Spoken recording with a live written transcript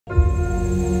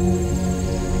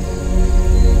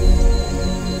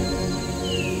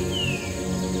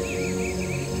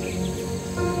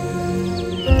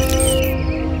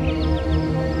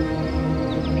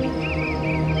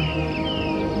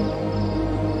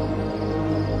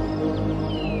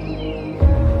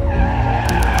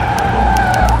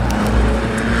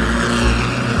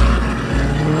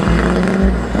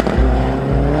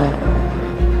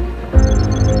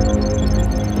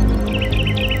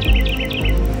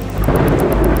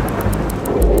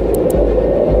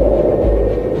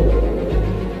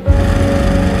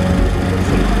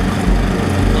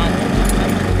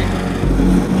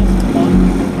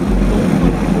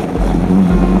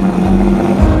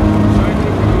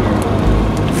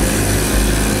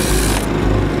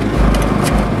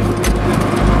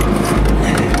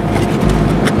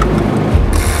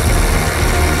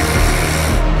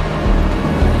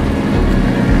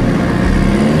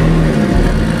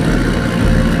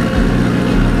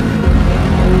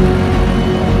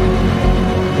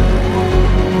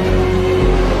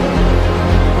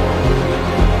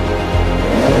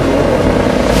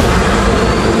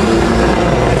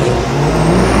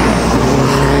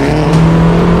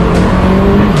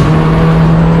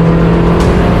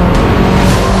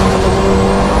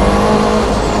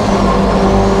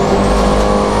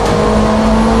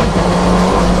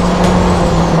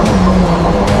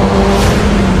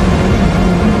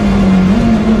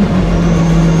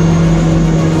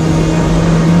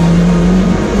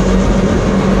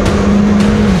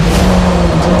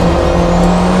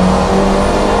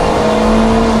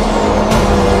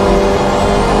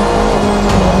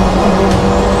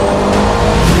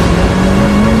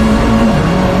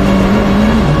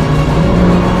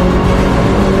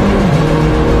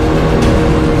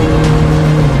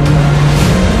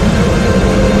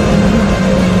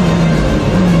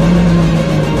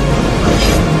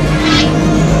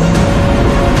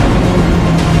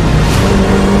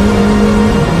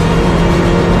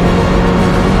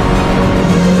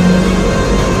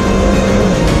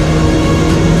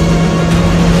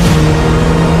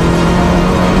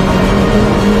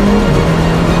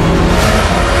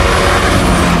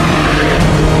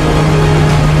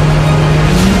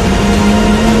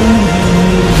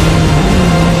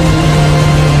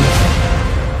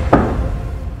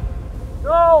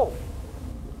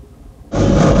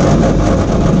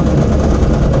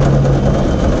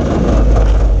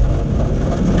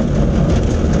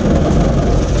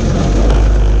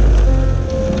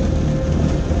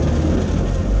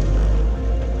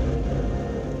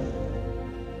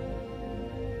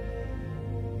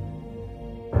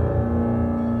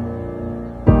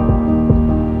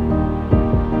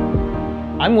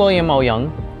I'm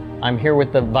Au-Yeung. I'm here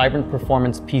with the Vibrant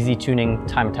Performance PZ Tuning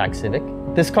Time Attack Civic.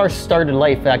 This car started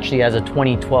life actually as a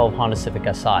 2012 Honda Civic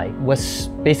Si. Was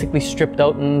basically stripped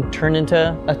out and turned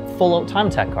into a full-out time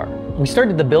attack car. We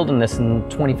started the build in this in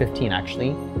 2015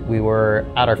 actually. We were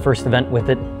at our first event with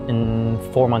it in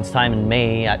 4 months' time in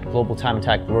May at Global Time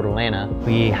Attack Road Atlanta.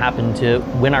 We happened to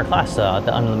win our class,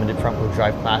 the unlimited front wheel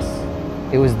drive class.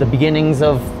 It was the beginnings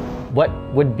of what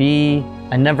would be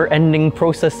a never-ending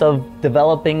process of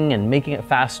developing and making it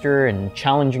faster and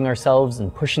challenging ourselves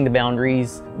and pushing the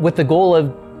boundaries with the goal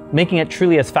of making it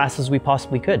truly as fast as we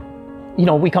possibly could. You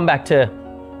know, we come back to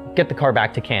get the car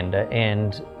back to Canada,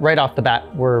 and right off the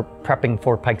bat, we're prepping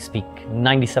for Pike's Peak,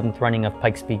 97th running of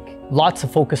Pike's Peak. Lots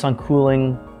of focus on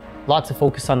cooling, lots of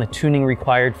focus on the tuning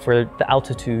required for the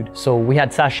altitude. So we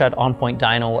had Sasha On Point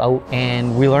Dyno out,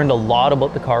 and we learned a lot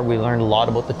about the car. We learned a lot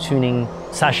about the tuning.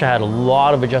 Sasha had a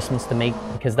lot of adjustments to make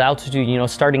because the altitude, you know,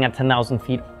 starting at 10,000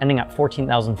 feet, ending at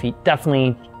 14,000 feet,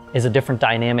 definitely is a different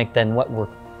dynamic than what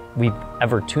we've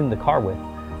ever tuned the car with.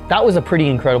 That was a pretty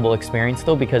incredible experience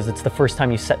though, because it's the first time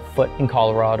you set foot in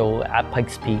Colorado at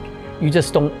Pike's Peak. You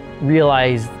just don't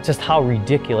realize just how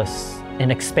ridiculous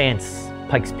an expanse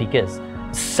Pike's Peak is.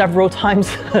 Several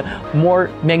times more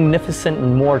magnificent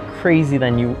and more crazy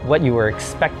than what you were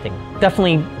expecting.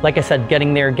 Definitely, like I said,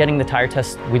 getting there, getting the tire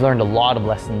test, we learned a lot of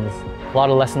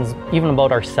lessons even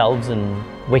about ourselves, and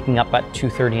waking up at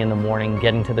 2:30 in the morning,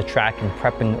 getting to the track and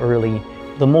prepping early.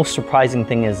 The most surprising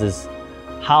thing is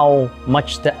how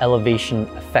much the elevation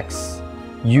affects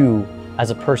you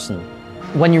as a person.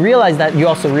 When you realize that, you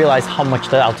also realize how much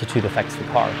the altitude affects the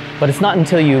car. But it's not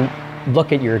until you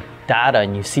look at your data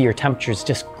and you see your temperatures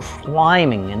just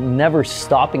climbing and never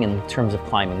stopping in terms of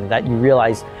climbing that you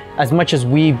realize, as much as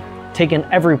we've taken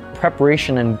every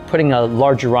preparation and putting a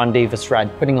larger Ron Davis rad,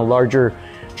 putting a larger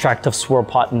Tractive swirl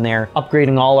pot in there,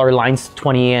 upgrading all our lines to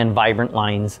 20A and Vibrant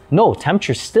lines, no,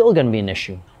 temperature's still gonna be an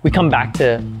issue. We come back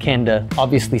to Canada,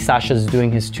 obviously Sasha's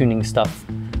doing his tuning stuff.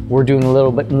 we're doing a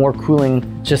little bit more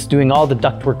cooling, just doing all the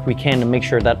duct work we can to make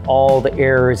sure that all the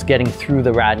air is getting through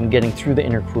the rad and getting through the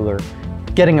intercooler,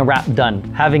 getting a wrap done,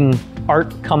 having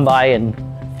Art come by and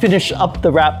finish up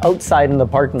the wrap outside in the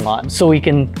parking lot so we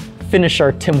can finish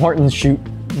our Tim Hortons shoot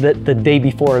the day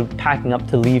before packing up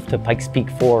to leave to Pikes Peak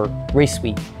for race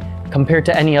week. Compared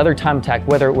to any other time attack,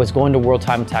 whether it was going to World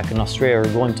Time Attack in Australia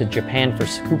or going to Japan for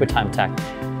scuba time attack,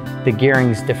 the gearing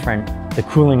is different, the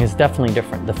cooling is definitely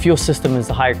different. The fuel system is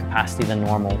a higher capacity than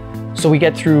normal. So we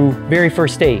get through very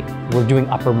first day, we're doing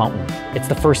upper mountain. It's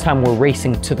the first time we're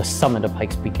racing to the summit of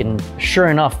Pikes Peak, and sure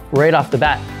enough, right off the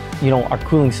bat, our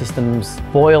cooling system's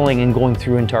boiling and going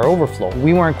through into our overflow.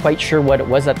 We weren't quite sure what it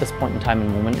was at this point in time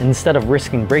and moment. Instead of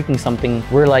risking breaking something,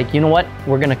 we're like, you know what?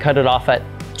 We're gonna cut it off at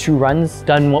 2 runs,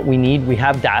 done what we need. We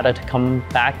have data to come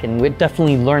back, and we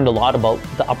definitely learned a lot about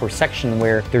the upper section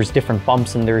where there's different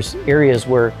bumps and there's areas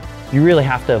where you really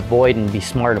have to avoid and be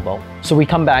smart about. So we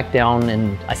come back down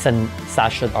and I send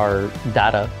Sasha our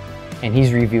data and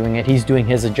he's reviewing it. He's doing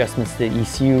his adjustments to the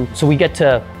ECU. So we get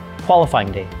to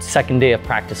qualifying day, second day of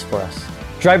practice for us.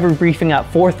 Driver briefing at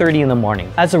 4:30 in the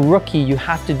morning. As a rookie, you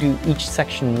have to do each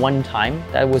section 1 time.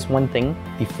 That was one thing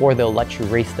before they'll let you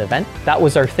race the event. That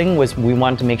was our thing, was we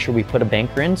wanted to make sure we put a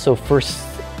banker in. So first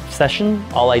session,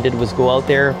 all I did was go out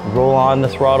there, roll on the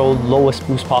throttle, lowest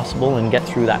boost possible, and get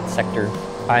through that sector.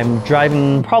 I'm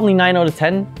driving probably 9 out of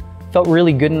 10. Felt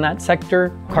really good in that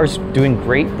sector. Car's doing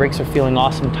great, brakes are feeling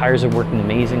awesome, tires are working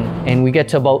amazing. And we get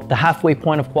to about the halfway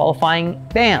point of qualifying,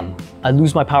 bam, I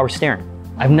lose my power steering.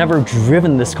 I've never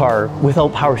driven this car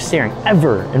without power steering,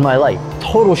 ever in my life.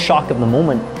 Total shock of the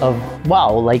moment of,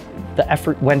 wow, like the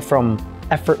effort went from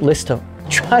effortless to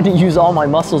trying to use all my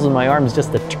muscles in my arms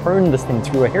just to turn this thing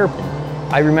through a hairpin.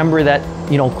 I remember that,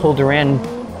 Cole Duran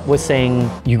was saying,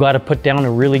 you got to put down a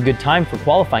really good time for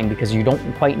qualifying because you don't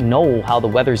quite know how the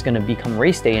weather's going to become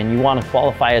race day, and you want to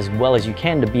qualify as well as you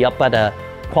can to be up at a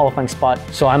qualifying spot.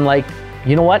 So I'm like,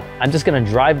 you know what? I'm just going to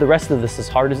drive the rest of this as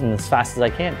hard and as fast as I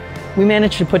can. We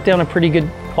managed to put down a pretty good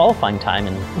qualifying time.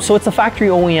 And so it's a factory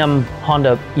OEM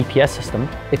Honda EPS system.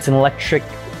 It's an electric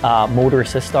motor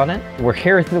assist on it.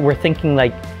 We're thinking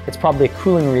like it's probably a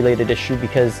cooling related issue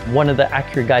because one of the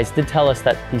Acura guys did tell us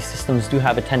that these systems do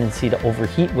have a tendency to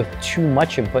overheat with too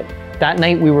much input. That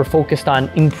night we were focused on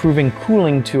improving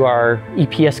cooling to our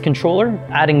EPS controller,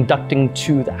 adding ducting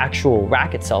to the actual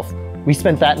rack itself. We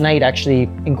spent that night actually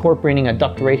incorporating a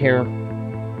duct right here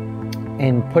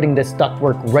and putting this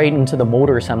ductwork right into the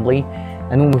motor assembly.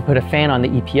 And then we put a fan on the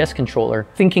EPS controller,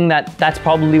 thinking that that's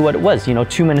probably what it was.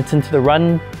 2 minutes into the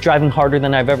run, driving harder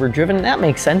than I've ever driven. That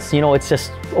makes sense. It's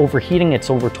just overheating, it's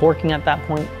over torquing at that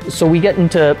point. So we get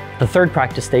into the third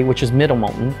practice day, which is Middle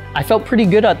Mountain. I felt pretty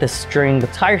good at this during the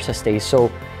tire test days.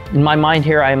 So in my mind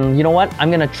here, I'm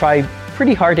gonna try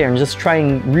pretty hard here and just try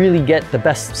and really get the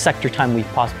best sector time we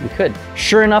possibly could.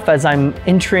 Sure enough, as I'm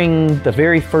entering the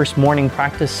very first morning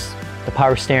practice, the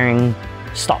power steering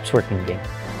stops working again.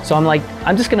 So I'm like,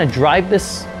 I'm just gonna drive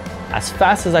this as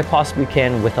fast as I possibly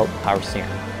can without the power steering.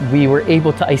 We were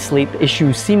able to isolate the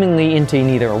issue seemingly into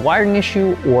either a wiring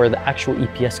issue or the actual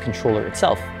EPS controller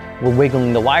itself. We're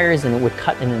wiggling the wires and it would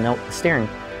cut in and out the steering.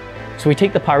 So we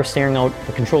take the power steering out,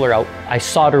 the controller out, I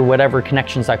solder whatever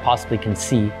connections I possibly can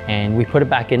see, and we put it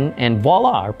back in, and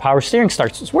voila, our power steering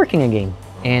starts working again.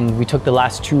 And we took the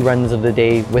last 2 runs of the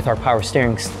day with our power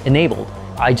steering enabled.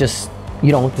 I just,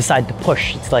 decide to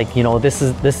push. It's like, this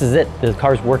is it. The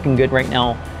car's working good right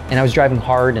now. And I was driving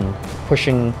hard and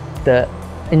pushing. The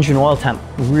engine oil temp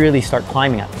really start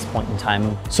climbing at this point in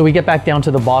time. So we get back down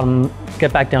to the bottom,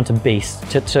 get back down to base,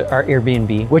 to our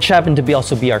Airbnb, which happened to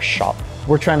also be our shop.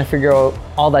 We're trying to figure out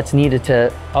all that's needed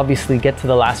to obviously get to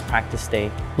the last practice day.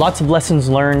 Lots of lessons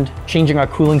learned, changing our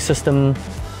cooling system,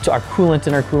 to our coolant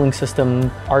in our cooling system,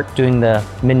 Art doing the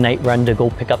midnight run to go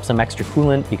pick up some extra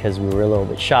coolant because we were a little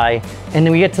bit shy. And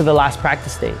then we get to the last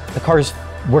practice day. The car's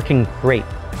working great.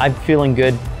 I'm feeling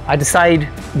good. I decide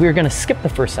we're gonna skip the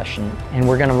first session and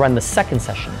we're gonna run the second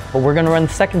session. But we're gonna run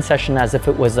the second session as if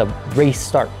it was a race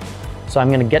start. So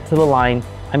I'm gonna get to the line,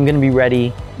 I'm gonna be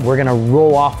ready. We're gonna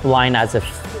roll off the line as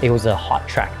if it was a hot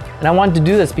track. And I wanted to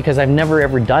do this because I've never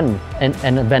ever done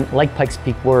an event like Pikes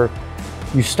Peak where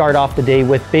you start off the day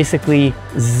with basically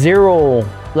 0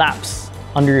 laps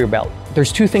under your belt. There's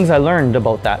 2 things I learned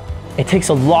about that. It takes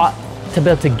a lot to be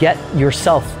able to get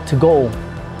yourself to go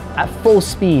at full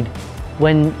speed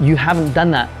when you haven't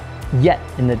done that yet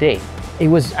in the day. It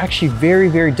was actually very,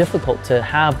 very difficult to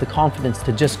have the confidence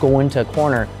to just go into a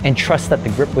corner and trust that the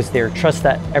grip was there, trust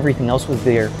that everything else was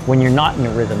there when you're not in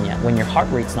a rhythm yet, when your heart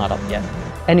rate's not up yet.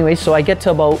 Anyway, so I get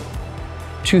to about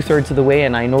 2/3 of the way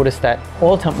and I noticed that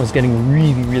oil temp was getting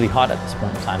really, really hot at this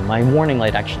point in time. My warning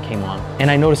light actually came on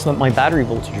and I noticed that my battery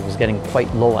voltage was getting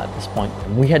quite low at this point.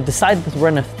 We had decided to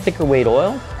run a thicker weight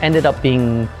oil, ended up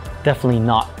being definitely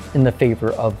not in the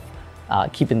favor of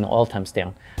keeping the oil temps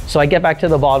down. So I get back to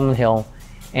the bottom of the hill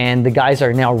and the guys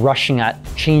are now rushing at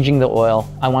changing the oil.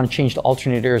 I want to change the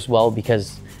alternator as well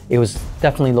because it was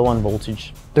definitely low on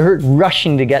voltage. They're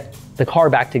rushing to get the car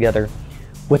back together.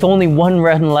 With only one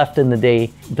run left in the day,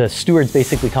 the stewards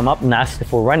basically come up and ask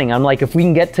if we're running. I'm like, if we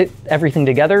can get everything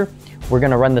together, we're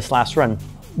gonna run this last run.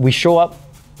 We show up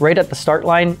right at the start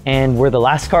line and we're the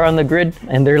last car on the grid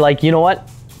and they're like, you know what,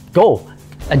 go.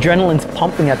 Adrenaline's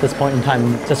pumping at this point in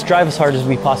time. Just drive as hard as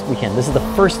we possibly can. This is the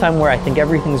first time where I think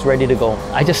everything's ready to go.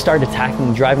 I just started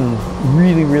attacking, driving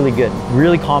really, really good.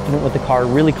 Really confident with the car,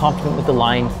 really confident with the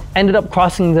line. Ended up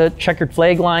crossing the checkered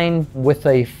flag line with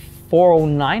a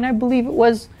 409, I believe it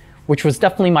was, which was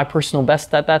definitely my personal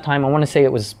best at that time. I want to say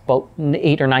it was about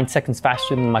 8 or 9 seconds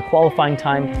faster than my qualifying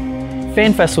time.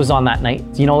 FanFest was on that night.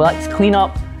 You know, let's clean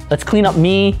up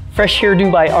me, fresh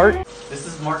hairdo by Art. This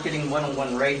is marketing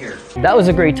 101 right here. That was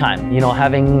a great time, you know,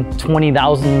 having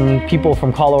 20,000 people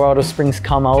from Colorado Springs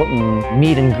come out and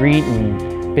meet and greet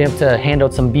and be able to hand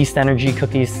out some Beast Energy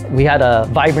cookies. We had a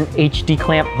vibrant HD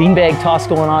clamp beanbag toss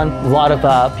going on. A lot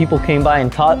of people came by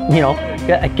and taught, you know,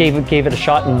 gave it a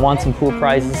shot and won some cool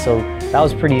prizes. So that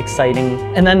was pretty exciting.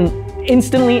 And then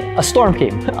instantly a storm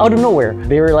came out of nowhere.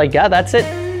 They were like, yeah, that's it,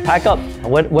 pack up.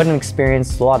 What an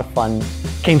experience, a lot of fun.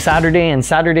 Came Saturday, and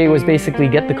Saturday was basically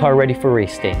get the car ready for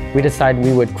race day. We decided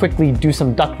we would quickly do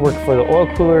some duct work for the oil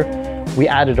cooler. We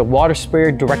added a water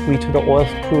sprayer directly to the oil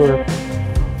cooler.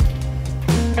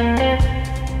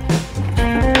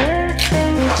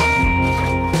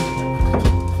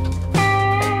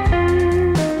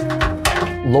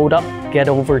 Load up, get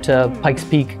over to Pikes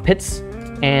Peak pits,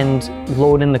 and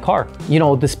load in the car. You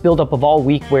know, this buildup of all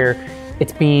week where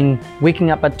it's been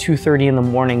waking up at 2:30 in the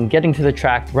morning, getting to the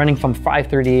track, running from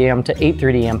 5:30 a.m. to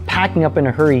 8:30 a.m., packing up in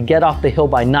a hurry, get off the hill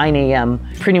by 9 a.m.,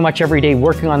 pretty much every day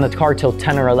working on the car till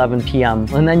 10 or 11 p.m.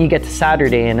 And then you get to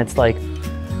Saturday and it's like,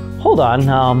 hold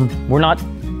on, we're not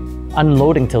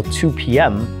unloading till 2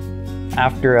 p.m.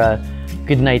 After a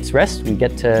good night's rest, we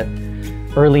get to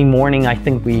early morning. I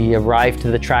think we arrived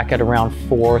to the track at around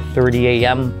 4:30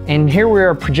 a.m. And here we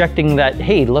are projecting that,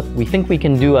 hey, look, we think we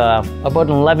can do about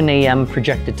an 11 a.m.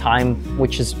 projected time,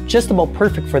 which is just about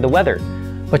perfect for the weather.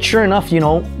 But sure enough, you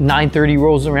know, 9:30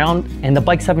 rolls around and the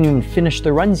bikes haven't even finished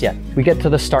their runs yet. We get to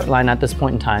the start line at this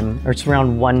point in time, or it's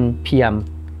around 1 p.m.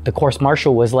 The course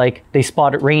marshal was like, they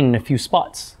spotted rain in a few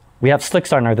spots. We have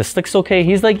slicks on. Are the slicks okay?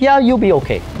 He's like, yeah, you'll be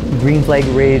okay. Green flag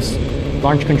raised,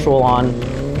 launch control on,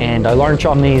 and I launch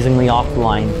amazingly off the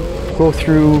line. Go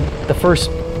through the first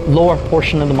lower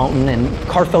portion of the mountain and the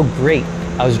car felt great.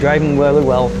 I was driving really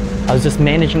well. I was just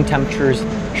managing temperatures,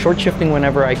 short shifting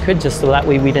whenever I could, just so that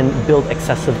way we didn't build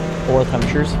excessive oil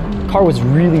temperatures. The car was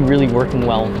really, really working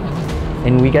well.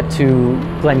 And we get to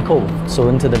Glen Cove, so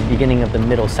into the beginning of the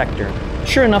middle sector.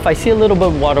 Sure enough, I see a little bit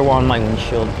of water on my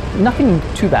windshield. Nothing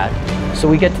too bad. So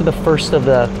we get to the first of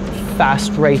the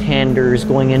fast right-handers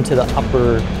going into the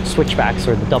upper switchbacks,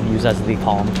 or the W's as they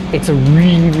call them. It's a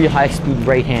really, really high-speed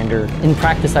right-hander. In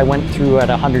practice, I went through at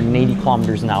 180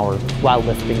 kilometers an hour while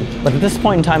lifting. But at this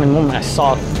point in time, in the moment, I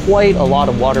saw quite a lot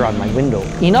of water on my window.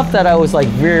 Enough that I was like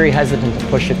very hesitant to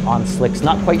push it on slicks.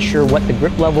 Not quite sure what the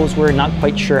grip levels were, not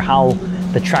quite sure how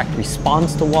the track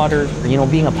responds to water. You know,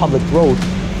 being a public road,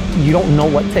 you don't know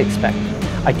what to expect.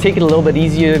 I take it a little bit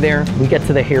easier there. We get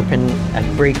to the hairpin at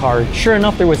brake hard. Sure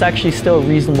enough, there was actually still a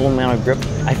reasonable amount of grip.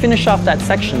 I finish off that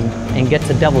section and get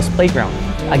to Devil's Playground.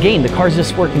 Again, the car's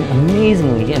just working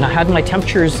amazingly, and I had my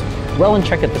temperatures well in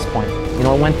check at this point. You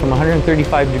know, it went from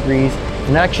 135 degrees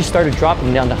and it actually started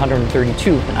dropping down to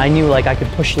 132. And I knew like I could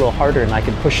push a little harder and I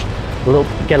could push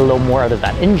get a little more out of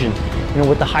that engine. You know,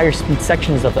 with the higher speed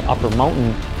sections of the upper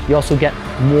mountain, you also get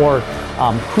more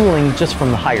cooling just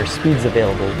from the higher speeds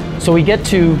available. So we get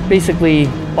to basically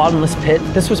bottomless pit.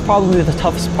 This was probably the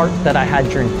toughest part that I had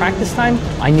during practice time.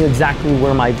 I knew exactly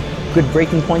where my good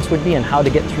braking points would be and how to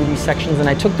get through these sections, and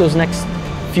I took those next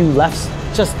few lefts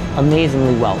just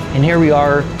amazingly well. And here we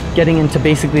are getting into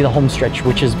basically the home stretch,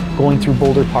 which is going through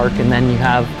Boulder Park, and then you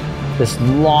have this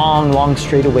long, long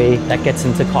straightaway that gets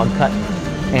into Cog Cut.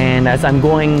 And as I'm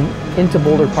going into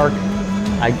Boulder Park,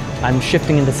 I'm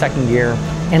shifting into second gear,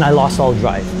 and I lost all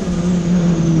drive.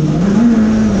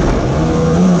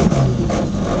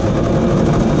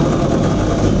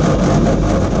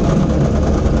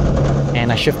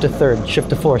 And I shift to third, shift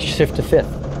to fourth, shift to fifth.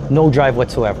 No drive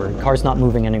whatsoever. The car's not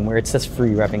moving anywhere. It's just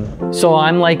free revving. So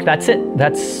I'm like, that's it.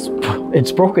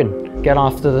 It's broken. get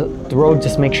off the road,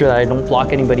 just make sure that I don't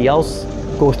block anybody else.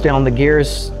 Go down the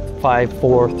gears, 5,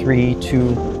 4, 3,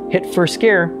 2, hit first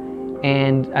gear.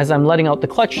 And as I'm letting out the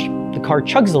clutch, the car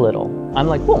chugs a little. I'm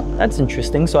like, whoa, that's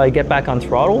interesting. So I get back on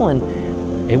throttle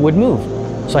and it would move.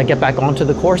 So I get back onto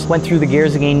the course, went through the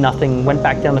gears again, nothing, went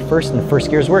back down to first, and the first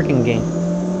gear is working again.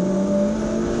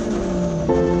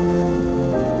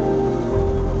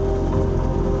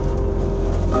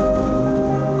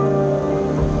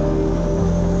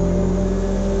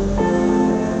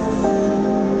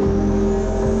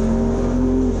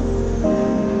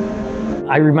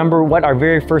 I remember what our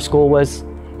very first goal was,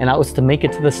 and that was to make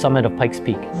it to the summit of Pikes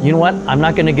Peak. You know what? I'm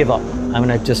not gonna give up. I'm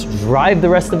gonna just drive the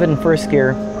rest of it in first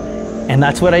gear, and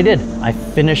that's what I did. I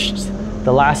finished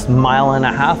the last 1.5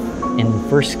 miles in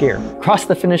first gear. Crossed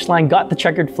the finish line, got the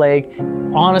checkered flag.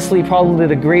 Honestly, probably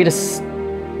the greatest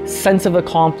sense of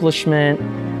accomplishment.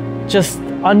 Just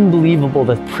unbelievable.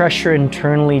 The pressure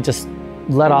internally just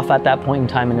let off at that point in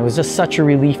time, and it was just such a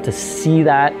relief to see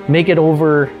that, make it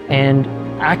over, and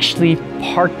actually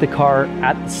park the car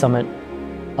at the summit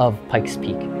of Pikes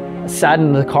Peak. I sat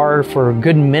in the car for a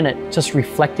good minute, just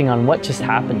reflecting on what just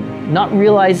happened, not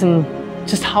realizing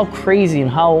just how crazy and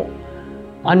how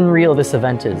unreal this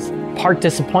event is. Part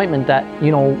disappointment that, you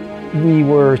know, we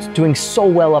were doing so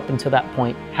well up until that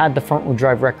point, had the front wheel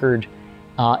drive record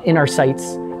in our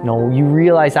sights. You know, you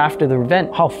realize after the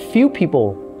event how few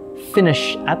people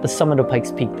finish at the summit of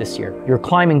Pikes Peak this year. You're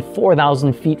climbing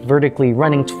 4,000 feet vertically,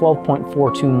 running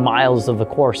 12.42 miles of the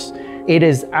course. It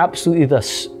is absolutely the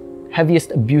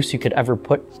heaviest abuse you could ever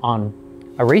put on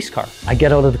a race car. I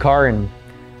get out of the car and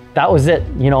that was it,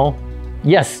 you know.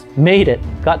 Yes, made it,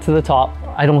 got to the top.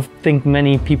 I don't think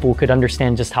many people could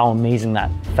understand just how amazing that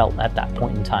felt at that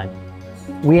point in time.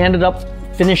 We ended up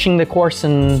finishing the course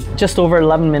in just over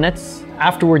 11 minutes.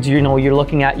 Afterwards, you know, you're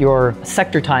looking at your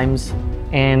sector times,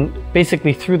 and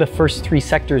basically through the first 3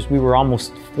 sectors, we were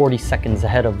almost 40 seconds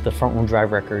ahead of the front wheel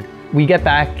drive record. We get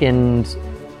back and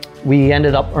we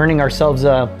ended up earning ourselves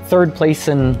a 3rd place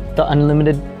in the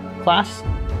unlimited class.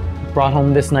 Brought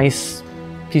home this nice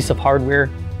piece of hardware.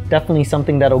 Definitely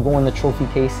something that'll go in the trophy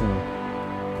case.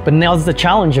 But now's the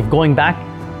challenge of going back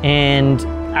and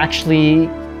actually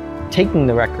taking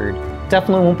the record.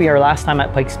 Definitely won't be our last time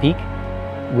at Pikes Peak.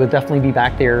 We'll definitely be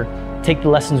back there, take the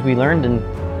lessons we learned and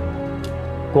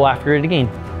go after it again.